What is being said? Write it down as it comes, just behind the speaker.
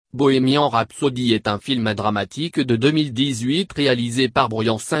Bohemian Rhapsody est un film dramatique de 2018 réalisé par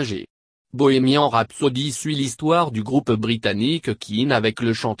Brian Singer. Bohemian Rhapsody suit l'histoire du groupe britannique Queen avec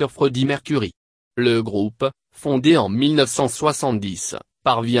le chanteur Freddie Mercury. Le groupe, fondé en 1970,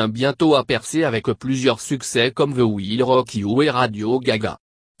 parvient bientôt à percer avec plusieurs succès comme The Will Rock You et Radio Gaga.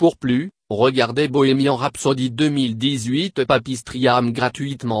 Pour plus, regardez Bohemian Rhapsody 2018 Papy Stream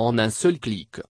gratuitement en un seul clic.